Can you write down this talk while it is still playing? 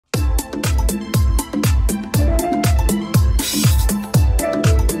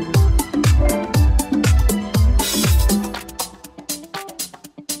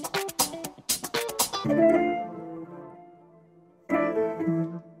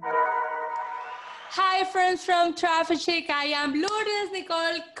Hi friends from TRAFFIC-CHIC. I am Lourdes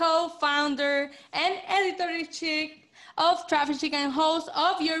Nicole, co-founder and editor-in-chief of TRAFFIC-CHIC and host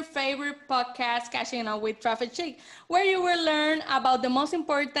of your favorite podcast, Catching Up with TRAFFIC-CHIC, where you will learn about the most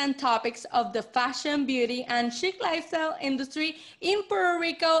important topics of the fashion, beauty, and chic lifestyle industry in Puerto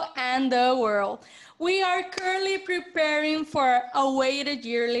Rico and the world. We are currently preparing for awaited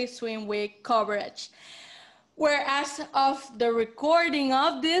yearly Swim Week coverage, where as of the recording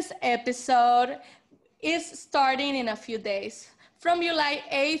of this episode is starting in a few days, from July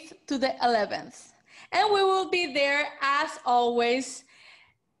 8th to the 11th. And we will be there as always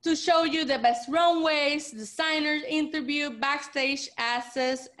to show you the best runways, designers interview, backstage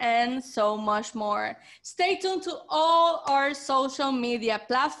access, and so much more. Stay tuned to all our social media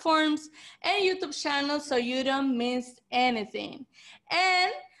platforms and YouTube channels so you don't miss anything.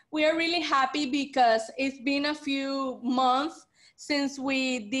 And we are really happy because it's been a few months since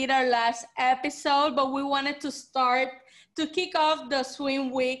we did our last episode, but we wanted to start to kick off the Swim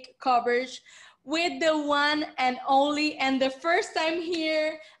Week coverage with the one and only and the first time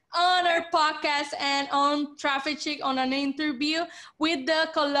here on our podcast and on TRAFFIC-CHIC on an interview with the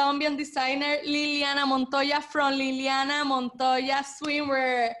Colombian designer Liliana Montoya from Liliana Montoya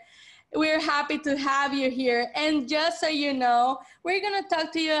Swimwear. We're happy to have you here. And just so you know, we're going to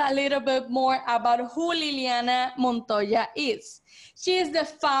talk to you a little bit more about who Liliana Montoya is. She is the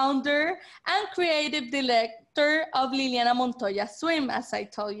founder and creative director of Liliana Montoya Swim, as I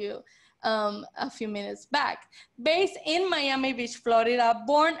told you a few minutes back. Based in Miami Beach, Florida,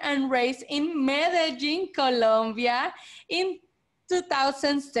 born and raised in Medellin, Colombia, in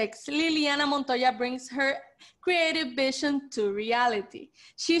 2006, Liliana Montoya brings her creative vision to reality.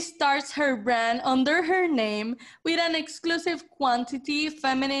 She starts her brand under her name with an exclusive quantity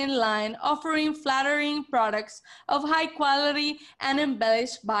feminine line offering flattering products of high quality and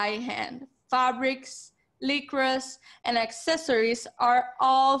embellished by hand. Fabrics, licras, and accessories are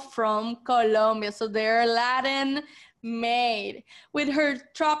all from Colombia, so they're Latin made. With her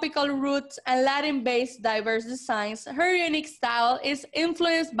tropical roots and Latin-based diverse designs, her unique style is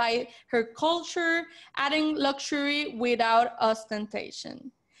influenced by her culture, adding luxury without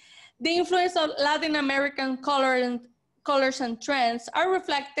ostentation. The influence of Latin American colors and trends are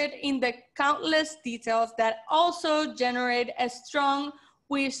reflected in the countless details that also generate a strong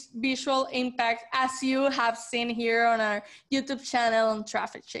visual impact, as you have seen here on our YouTube channel on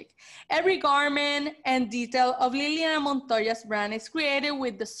TRAFFIC-CHIC. Every garment and detail of Liliana Montoya's brand is created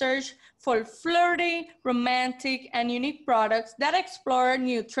with the search for flirty, romantic, and unique products that explore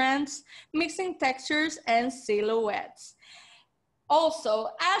new trends, mixing textures and silhouettes. Also,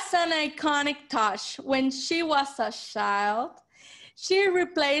 as an iconic touch, when she was a child, she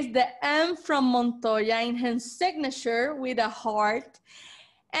replaced the M from Montoya in her signature with a heart,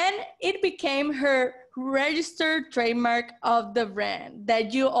 and it became her registered trademark of the brand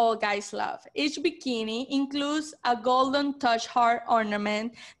that you all guys love. Each bikini includes a golden touch heart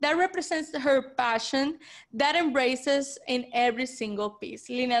ornament that represents her passion that embraces in every single piece.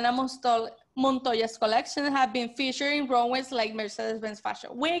 Liliana Montoya's collection have been featured in runways like Mercedes-Benz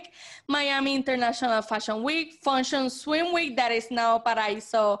Fashion Week, Miami International Fashion Week, Function Swim Week that is now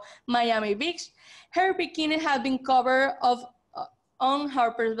Paraíso, Miami Beach. Her bikini have been covered on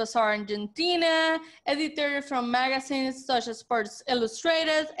Harper's Bazaar Argentina, edited from magazines such as Sports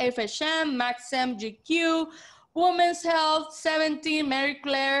Illustrated, FHM, Maxim, GQ, Women's Health, 17, Marie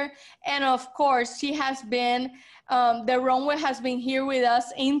Claire, and of course, she has been, the runway has been here with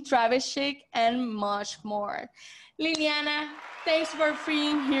us in TRAFFIC-CHIC and much more. Liliana, thanks for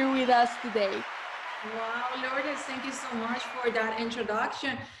being here with us today. Wow, Lourdes, thank you so much for that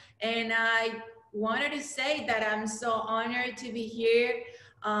introduction. And I wanted to say that I'm so honored to be here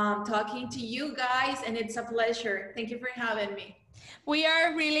talking to you guys, and it's a pleasure. Thank you for having me. We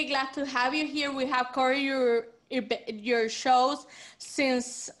are really glad to have you here. We have covered your shows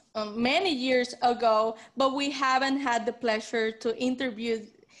since many years ago, but we haven't had the pleasure to interview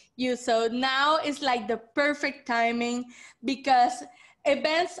you. So now it's like the perfect timing because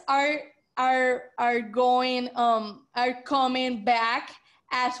events are coming back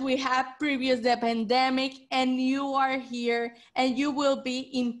as we have previous the pandemic, and you are here and you will be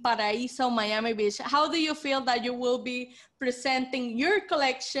in Paraíso, Miami Beach. How do you feel that you will be presenting your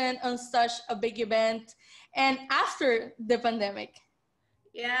collection on such a big event and after the pandemic?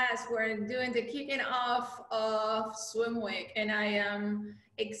 Yes, we're doing the kicking off of Swim Week, and I am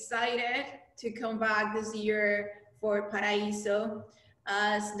excited to come back this year for Paraíso.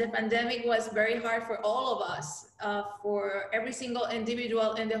 as the pandemic was very hard for all of us, for every single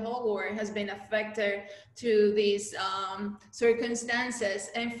individual in the whole world has been affected to these circumstances.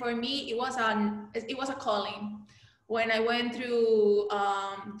 And for me, it was a calling. When I went through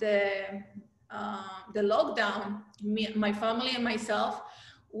the lockdown, my family and myself,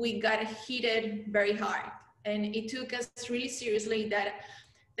 we got hit very hard, and it took us really seriously. That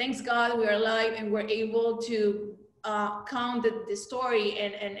thanks God we are alive and we're able to count the story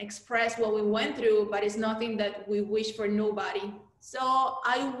and express what we went through, but it's nothing that we wish for nobody. So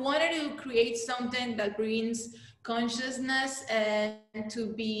I wanted to create something that brings consciousness and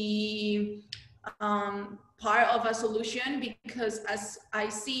to be part of a solution, because as I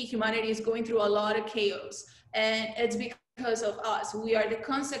see, humanity is going through a lot of chaos, and it's because of us. We are the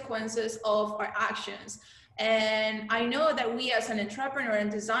consequences of our actions. And I know that we as an entrepreneur and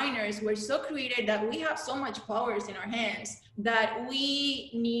designers, we're so creative that we have so much powers in our hands that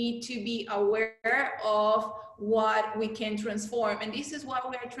we need to be aware of what we can transform. And this is what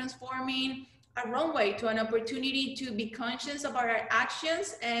we are transforming a runway to an opportunity to be conscious about our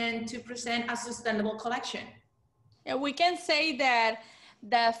actions and to present a sustainable collection. Yeah, we can say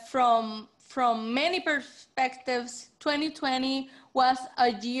that from many perspectives, 2020 was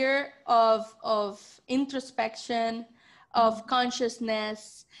a year of introspection, of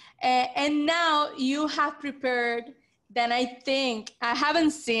consciousness, and now you have prepared. Then I think I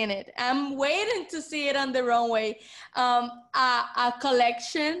haven't seen it. I'm waiting to see it on the runway. A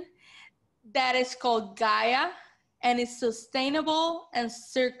collection that is called Gaia, and it's sustainable and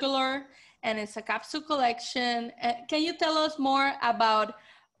circular, and it's a capsule collection. Can you tell us more about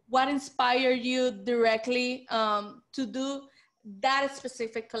what inspired you directly to do that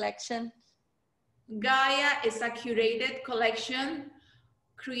specific collection? Gaia is a curated collection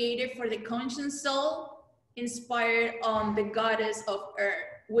created for the conscious soul, inspired on the goddess of earth,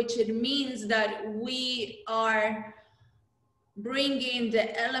 which it means that we are bringing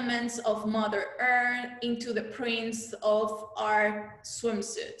the elements of Mother Earth into the prints of our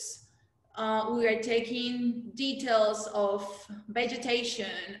swimsuits. We are taking details of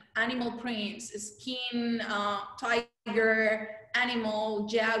vegetation, animal prints, skin, tiger, animal,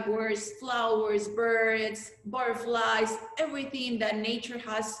 jaguars, flowers, birds, butterflies, everything that nature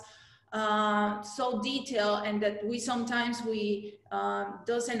has so detailed, and that we sometimes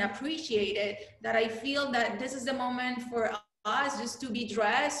doesn't appreciate it. That I feel that this is the moment for us just to be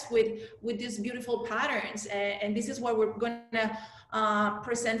dressed with these beautiful patterns, and this is what we're gonna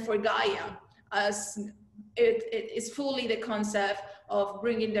present for Gaia, as it is fully the concept of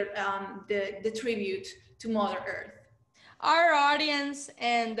bringing the tribute to Mother Earth. Our audience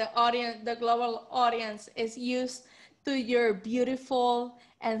and the global audience is used to your beautiful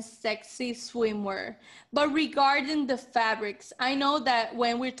and sexy swimwear. But regarding the fabrics, I know that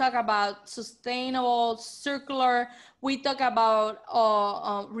when we talk about sustainable, circular, we talk about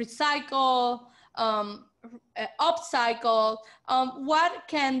recycle, upcycle. What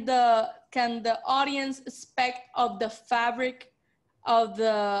can the audience expect of the fabric of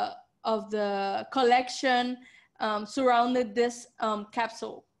the collection surrounded this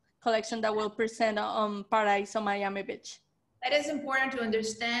capsule collection that will present on Paraiso Miami Beach? It is important to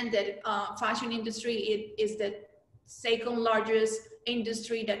understand that fashion industry is the second largest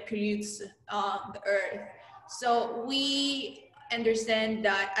industry that pollutes the earth. So we understand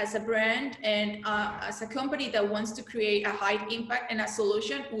that as a brand and as a company that wants to create a high impact and a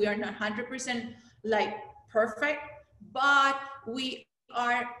solution, we are not 100% like perfect, but we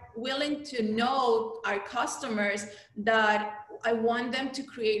are willing to know our customers that I want them to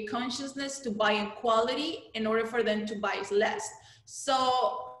create consciousness to buy in quality in order for them to buy less.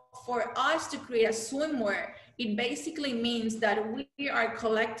 So for us to create a swimwear, it basically means that we are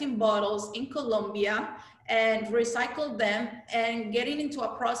collecting bottles in Colombia and recycle them and getting into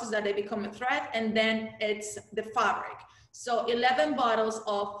a process that they become a thread, and then it's the fabric. So 11 bottles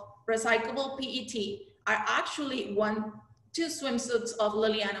of recyclable PET are actually two swimsuits of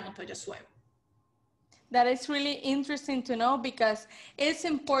Liliana Montoya swim. That is really interesting to know, because it's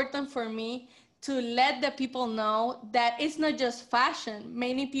important for me to let the people know that it's not just fashion.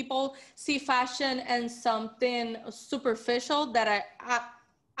 Many people see fashion as something superficial, that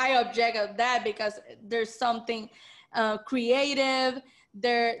I object at that, because there's something creative.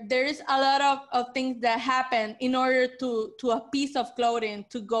 There is a lot of things that happen in order to a piece of clothing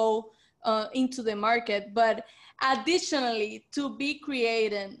to go into the market. But additionally, to be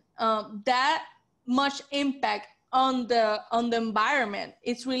creating that much impact on the environment.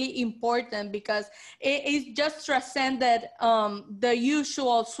 It's really important because it just transcended the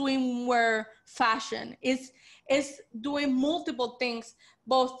usual swimwear fashion. It's doing multiple things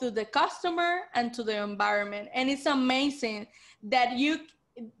both to the customer and to the environment, and it's amazing that you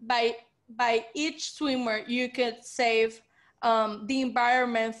by each swimwear you could save the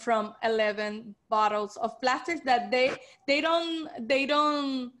environment from 11 bottles of plastic that they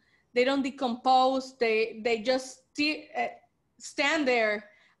don't decompose. They just stand there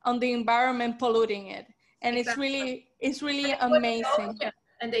on the environment, polluting it, and Exactly. it's really And they put the amazing. ocean,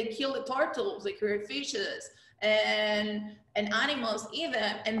 and they kill the turtles, the create fishes, and animals even.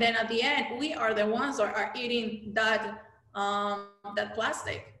 And then at the end, we are the ones that are eating that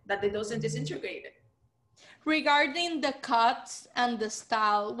plastic that they doesn't disintegrate. Regarding the cuts and the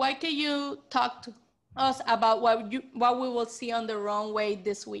style, why can you talk to us about what we will see on the runway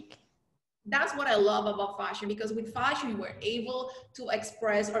this week? That's what I love about fashion, because with fashion we're able to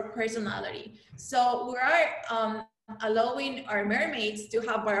express our personality. So we are allowing our mermaids to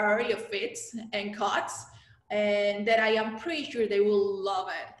have variety of fits and cuts, and that I am pretty sure they will love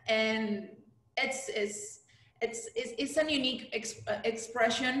it. And it's it's it's a unique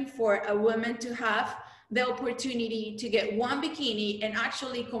expression for a woman to have the opportunity to get one bikini and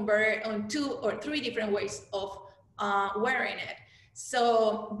actually convert it on 2 or 3 different ways of wearing it.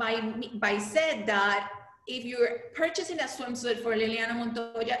 So by said that, if you're purchasing a swimsuit for Liliana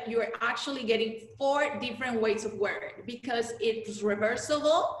Montoya, you're actually getting 4 different ways of wearing it, because it's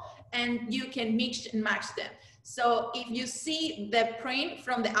reversible and you can mix and match them. So if you see the print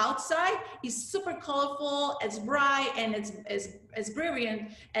from the outside, it's super colorful, it's bright, and it's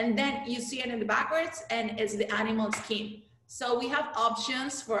brilliant. And then you see it in the backwards, and it's the animal skin. So we have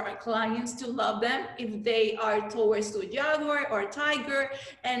options for our clients to love them if they are towards to a jaguar or a tiger,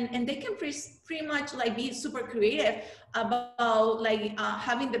 and they can pretty much like be super creative about like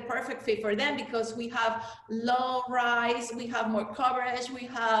having the perfect fit for them, because we have low rise, we have more coverage, we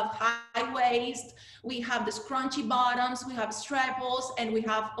have high waist, we have the scrunchy bottoms, we have strapples, and we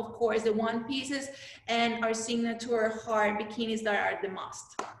have, of course, the one pieces and our signature hard bikinis that are the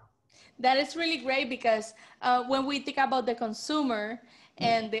must. That is really great because when we think about the consumer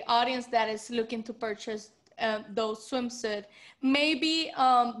and the audience that is looking to purchase those swimsuit, maybe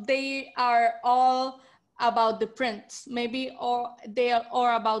they are all about the prints, maybe, or they are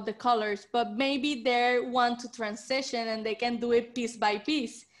all about the colors, but maybe they want to transition and they can do it piece by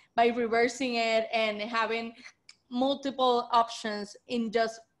piece by reversing it and having multiple options in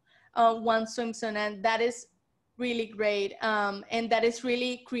just one swimsuit, and that is really great, and that is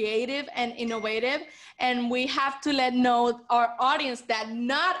really creative and innovative. And we have to let know our audience that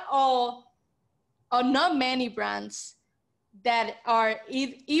not all or not many brands that are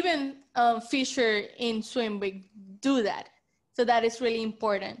even featured in Swim Week do that. So that is really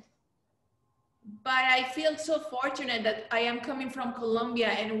important. But I feel so fortunate that I am coming from Colombia,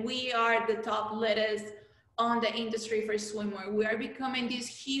 and we are the top leaders on the industry for swimwear. We are becoming this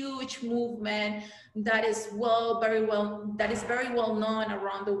huge movement that is very well known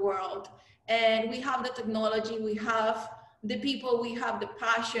around the world. And we have the technology, we have the people, we have the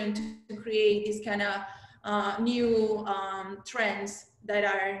passion to create these kind of new trends that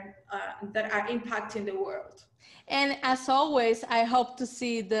are impacting the world. And as always, I hope to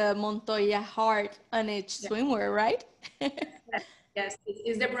see the Montoya heart on each swimwear, right? Yes,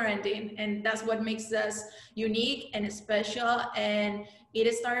 it's the branding, and that's what makes us unique and special. And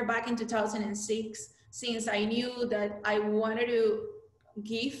it started back in 2006, since I knew that I wanted to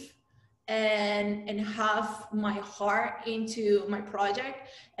give and have my heart into my project,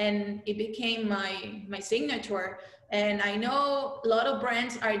 and it became my signature. And I know a lot of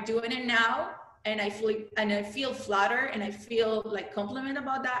brands are doing it now, and I feel flattered, and I feel like compliment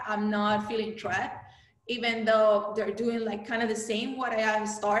about that. I'm not feeling threat, even though they're doing like kind of the same what I have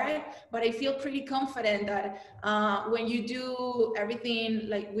started. But I feel pretty confident that when you do everything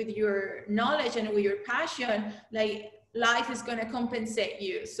like with your knowledge and with your passion, like life is going to compensate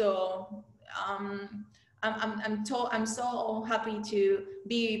you. So I'm so happy to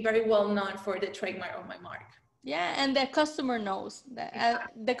be very well known for the trademark of my mark. Yeah, and the customer knows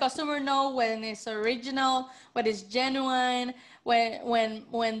that. The customer know when it's original, when it's genuine,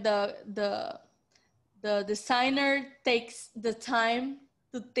 when the designer takes the time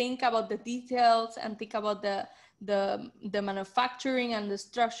to think about the details and think about the manufacturing and the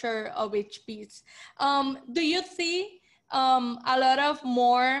structure of each piece. Do you see a lot of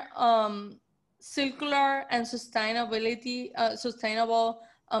more circular and sustainable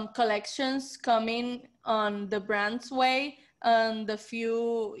collections coming on the brand's way in the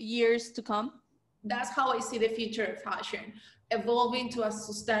few years to come? That's how I see the future of fashion, evolving to a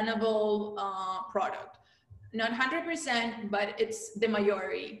sustainable product. Not 100%, but it's the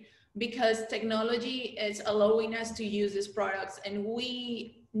majority, because technology is allowing us to use these products, and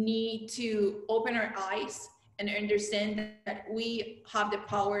we need to open our eyes and understand that we have the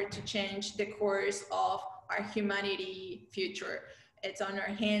power to change the course of our humanity future. It's on our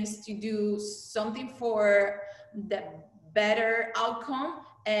hands to do something for the better outcome,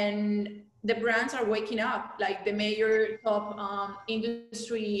 and the brands are waking up, like the major top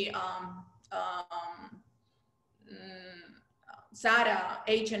industry Zara,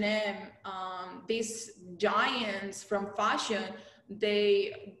 H&M, these giants from fashion,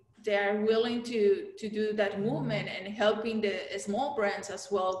 they are willing to do that movement and helping the small brands as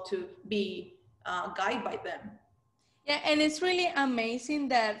well to be guided by them. Yeah, and it's really amazing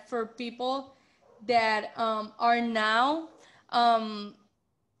that for people that are now um,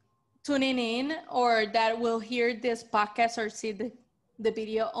 tuning in, or that will hear this podcast or see the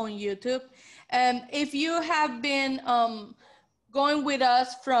video on YouTube. If you have been going with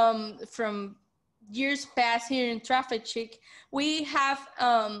us from years past here in Traffic-CHIC, we have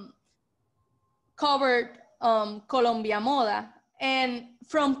covered Colombia Moda. And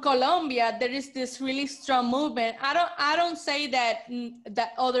from Colombia, there is this really strong movement. I don't say that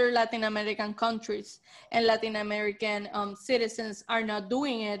that other Latin American countries and Latin American citizens are not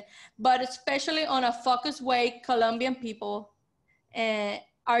doing it, but especially on a focused way, Colombian people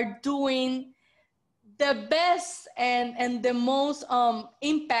are doing the best and the most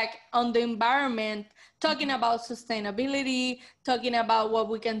impact on the environment, talking about sustainability, talking about what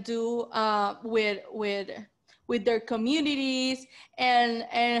we can do with their communities,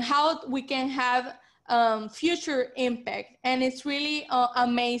 and how we can have future impact. And it's really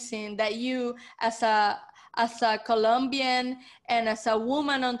amazing that you, as a Colombian and as a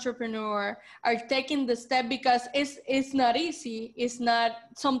woman entrepreneur, are taking the step, because it's not easy. It's not,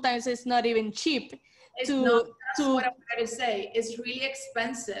 sometimes it's not even cheap. It's not, that's what I'm trying to say. It's really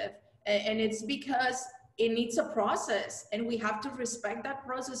expensive, and it's because it needs a process, and we have to respect that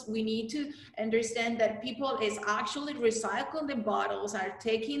process. We need to understand that people is actually recycling the bottles, are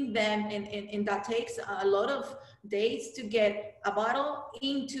taking them, and that takes a lot of days to get a bottle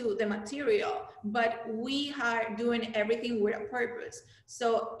into the material, but we are doing everything with a purpose.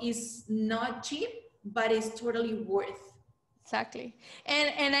 So it's not cheap, but it's totally worth. Exactly.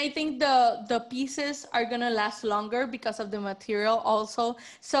 And I think the pieces are gonna last longer because of the material also.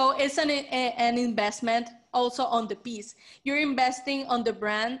 So it's an investment also on the piece. You're investing on the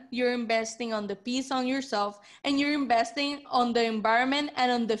brand, you're investing on the piece, on yourself, and you're investing on the environment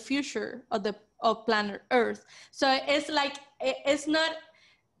and on the future of planet Earth. So it's like, it's not,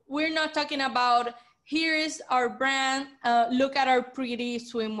 we're not talking about, here is our brand, look at our pretty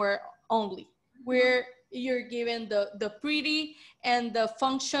swimwear only. Where you're given the pretty and the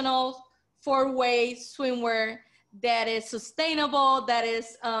functional 4-way swimwear that is sustainable, that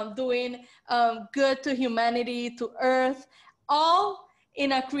is doing good to humanity, to Earth, all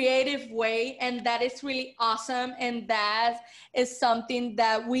in a creative way. And that is really awesome. And that is something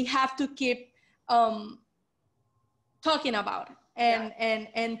that we have to keep talking about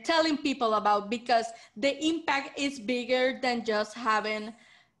and telling people about, because the impact is bigger than just having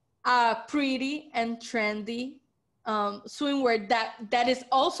a pretty and trendy swimwear. That is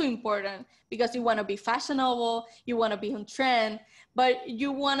also important, because you want to be fashionable, you want to be on trend, but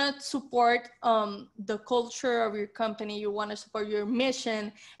you want to support the culture of your company, you want to support your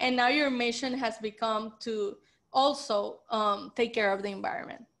mission. And now your mission has become to also take care of the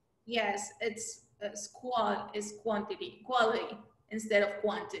environment. Yes, it's quantity, quality instead of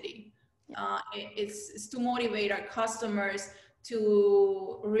quantity. It's to motivate our customers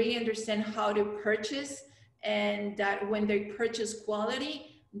to really understand how to purchase, and that when they purchase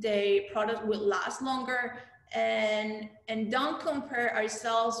quality, the product will last longer. And don't compare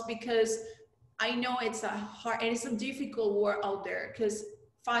ourselves, because I know it's a hard, it's a difficult world out there, because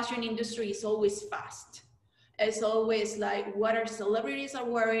fashion industry is always fast. It's always like what our celebrities are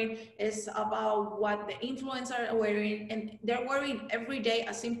wearing. It's about what the influencers are wearing, and they're wearing every day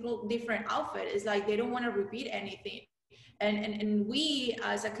a simple different outfit. It's like they don't want to repeat anything. And we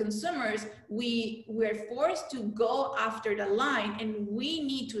as a consumers, we're forced to go after the line, and we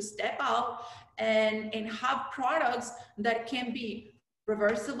need to step out and have products that can be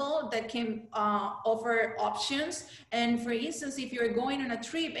reversible, that can offer options. And for instance, if you're going on a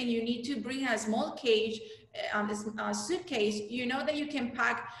trip and you need to bring a small cage, a suitcase, you know that you can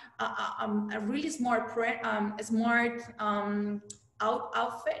pack a really smart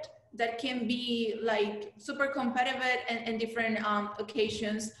outfit that can be like super competitive and different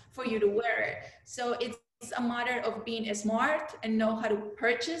occasions for you to wear it. So it's a matter of being smart and know how to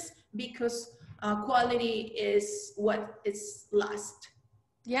purchase, because quality is what is last.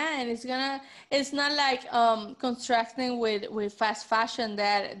 Yeah, and it's not like constructing with fast fashion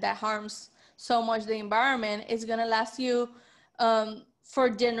that harms so much the environment. It's gonna last you for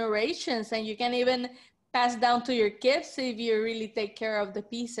generations, and you can even pass down to your kids if you really take care of the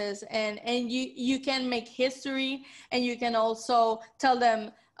pieces, and you can make history, and you can also tell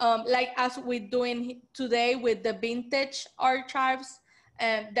them, like as we're doing today with the vintage archives,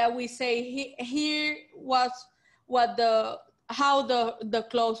 that we say here was what how the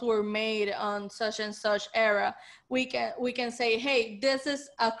clothes were made on such and such era. We can say, hey, this is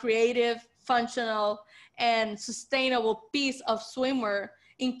a creative, functional, and sustainable piece of swimwear,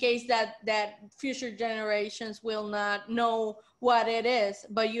 in case that future generations will not know what it is,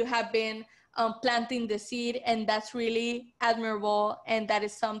 but you have been planting the seed, and that's really admirable, and that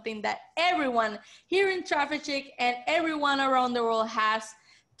is something that everyone here in Traffic-CHIC and everyone around the world has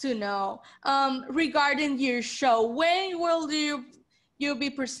to know. Regarding your show, when will you be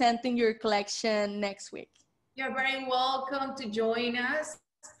presenting your collection next week? You're very welcome to join us.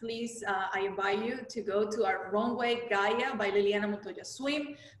 Please, I invite you to go to our runway Gaia by Liliana Montoya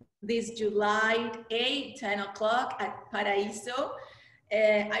Swim this July 8, 10 o'clock at Paraíso.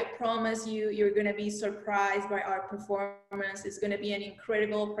 I promise you, you're going to be surprised by our performance. It's going to be an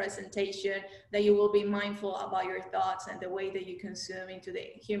incredible presentation that you will be mindful about your thoughts and the way that you consume into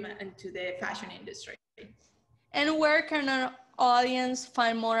the fashion industry. And where can our audience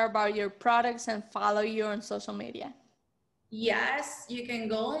find more about your products and follow you on social media? Yes, you can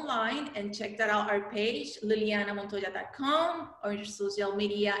go online and check that out, our page, lilianamontoya.com, or social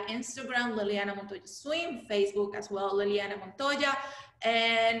media, Instagram, Liliana Montoya Swim, Facebook as well, Liliana Montoya.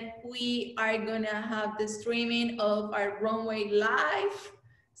 And we are gonna have the streaming of our runway live,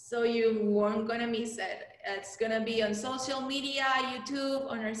 so you weren't gonna miss it. It's gonna be on social media,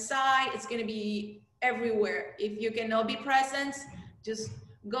 YouTube, on our site. It's gonna be everywhere. If you cannot be present, just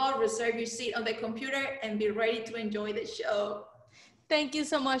go reserve your seat on the computer and be ready to enjoy the show. Thank you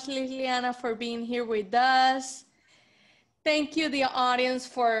so much, Liliana, for being here with us. Thank you, the audience,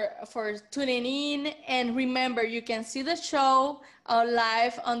 for tuning in. And remember, you can see the show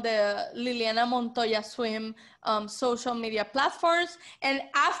live on the Liliana Montoya Swim social media platforms. And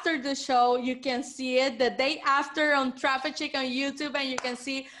after the show, you can see it the day after on Traffic-CHIC on YouTube, and you can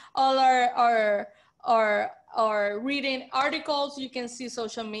see all our reading articles. You can see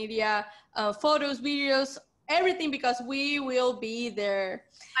social media photos, videos, everything, because we will be there.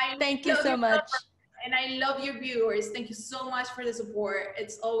 Thank you so much. And I love your viewers. Thank you so much for the support.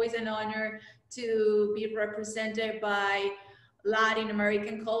 It's always an honor to be represented by Latin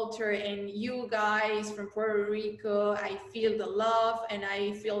American culture, and you guys from Puerto Rico. I feel the love and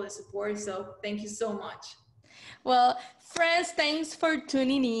I feel the support. So thank you so much. Well, friends, thanks for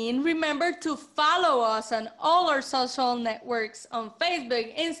tuning in. Remember to follow us on all our social networks on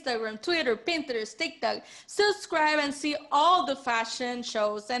Facebook, Instagram, Twitter, Pinterest, TikTok. Subscribe and see all the fashion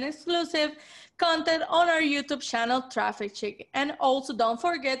shows and exclusive content on our YouTube channel, Traffic-CHIC. And also don't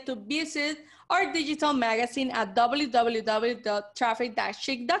forget to visit our digital magazine at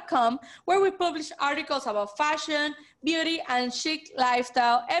www.traffic-chic.com, where we publish articles about fashion, beauty, and chic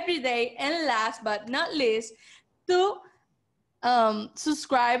lifestyle every day. And last but not least, to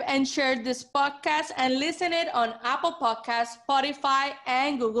subscribe and share this podcast and listen it on Apple Podcasts, Spotify,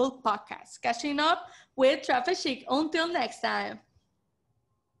 and Google Podcasts. Catching up with Traffic-CHIC. Until next time.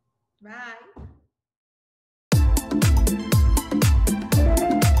 Bye.